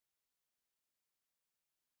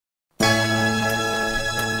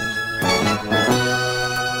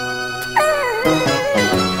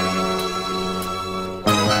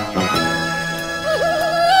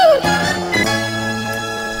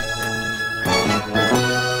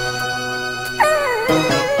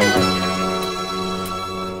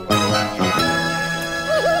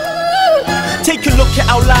look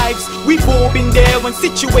at our lives, we've all been there when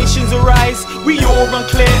situations arise. We all run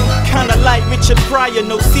clear, kinda like Richard Pryor,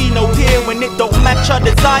 no see, no hear. When it don't match our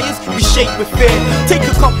desires, we shake with fear. Take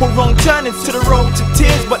a couple wrong turnings to the road to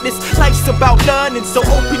tears, but this life's about learning, so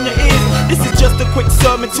open your ears. This is just a quick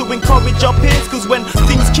sermon to encourage our peers, cause when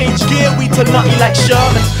things change gear, we turn nutty like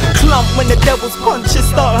Sherman. Clump when the devil's punches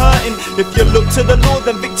start hurting. If you look to the Lord,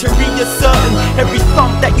 then victory is certain. Every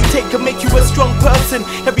thump that you take can make you a strong person.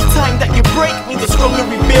 Every time that you break means a stronger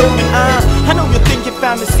rebuilding. I know you're thinking,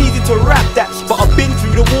 fam, it's easy to rap that, but I've been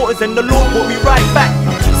through the waters and the Lord brought me right back.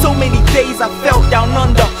 So many days I felt down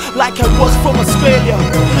under, like I was from Australia,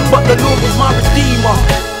 but the Lord was my redeemer.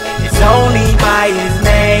 It's only by His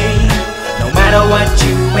name, no matter what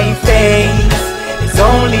you may face. It's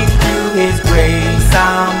only through His grace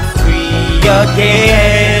I'm free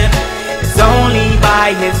again. It's only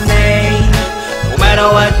by His name, no matter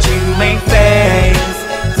what you may face.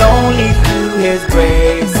 It's only through His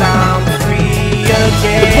grace I'm free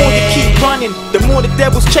again. The more you keep running, the more the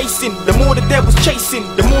devil's chasing. The more the devil's chasing,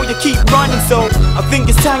 the more you keep running. So I think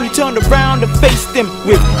it's time you turn around and face them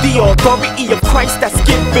with the authority of Christ that's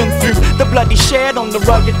given through the blood He shed on the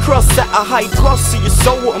rugged cross at a high cost, so your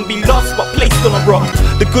soul won't be lost but placed on a rock.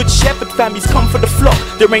 The good shepherd family's come for the flock.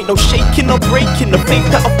 There ain't no shaking or breaking the faith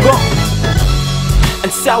that I've got.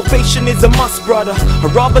 And salvation is a must, brother. I'd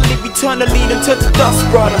rather live eternally than turn to dust,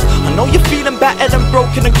 brother. I know you're feeling battered and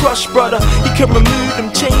broken and crushed, brother. He can remove them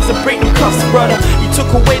chains and break them cuffs, brother. He took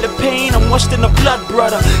away the pain, I'm washed in the blood,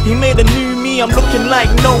 brother. He made a new me, I'm looking like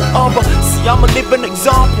no other. See, I'm a living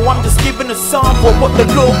example, I'm just giving a sample of what the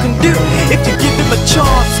Lord can do if you give Him a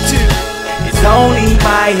chance to. It's only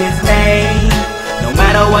by His name, no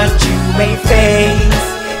matter what you may face.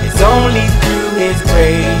 It's only through His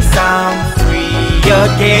grace I'm free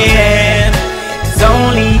again. It's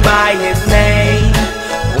only by His name,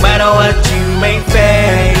 no matter what you may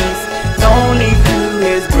face. It's only through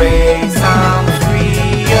His grace I'm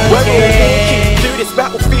free again. We're all walking through this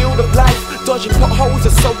battlefield of life, dodging potholes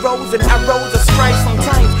of sorrows and arrows of strife.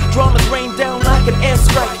 Sometimes dramas rain down like an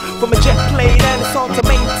airstrike from a jet plane, and it's hard to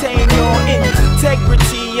maintain your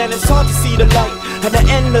integrity, and it's hard to see the light at the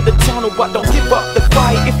end of the tunnel, but don't give up the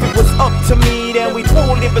fight. If it was up to me, then we'd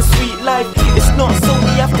all live a sweet life. It's not so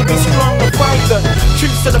we have to be strong to fight the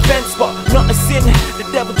truths of the fence, but not the sin. The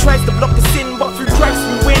devil tries to block the sin, but through Christ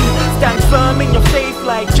we win. Stand firm in your faith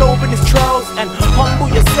like Job in his trials, and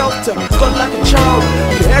humble yourself to God like a child.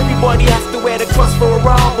 Cause everybody has to wear the cross for a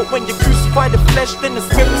while, but when you crucify the flesh, then the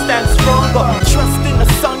spirit stands stronger. Trust in the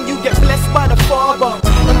Son, you get blessed by the Father,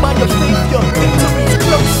 and by your faith your victory's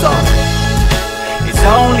closer. It's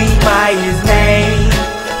only by His name,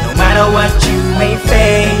 no matter what you may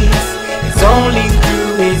face. It's only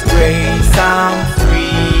through His grace I'm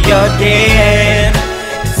free again.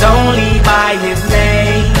 It's only by His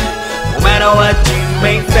name, no matter what you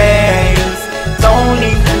may face. It's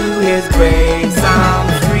only through His grace I'm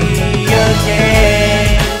free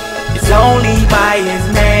again. It's only by His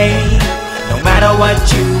name, no matter what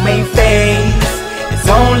you may face. It's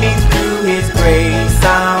only through His grace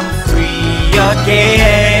I'm free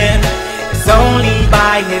again. It's only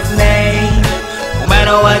by His name, no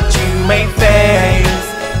matter what you may face.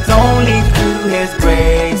 It's only through His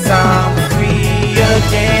grace I'm free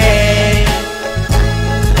again.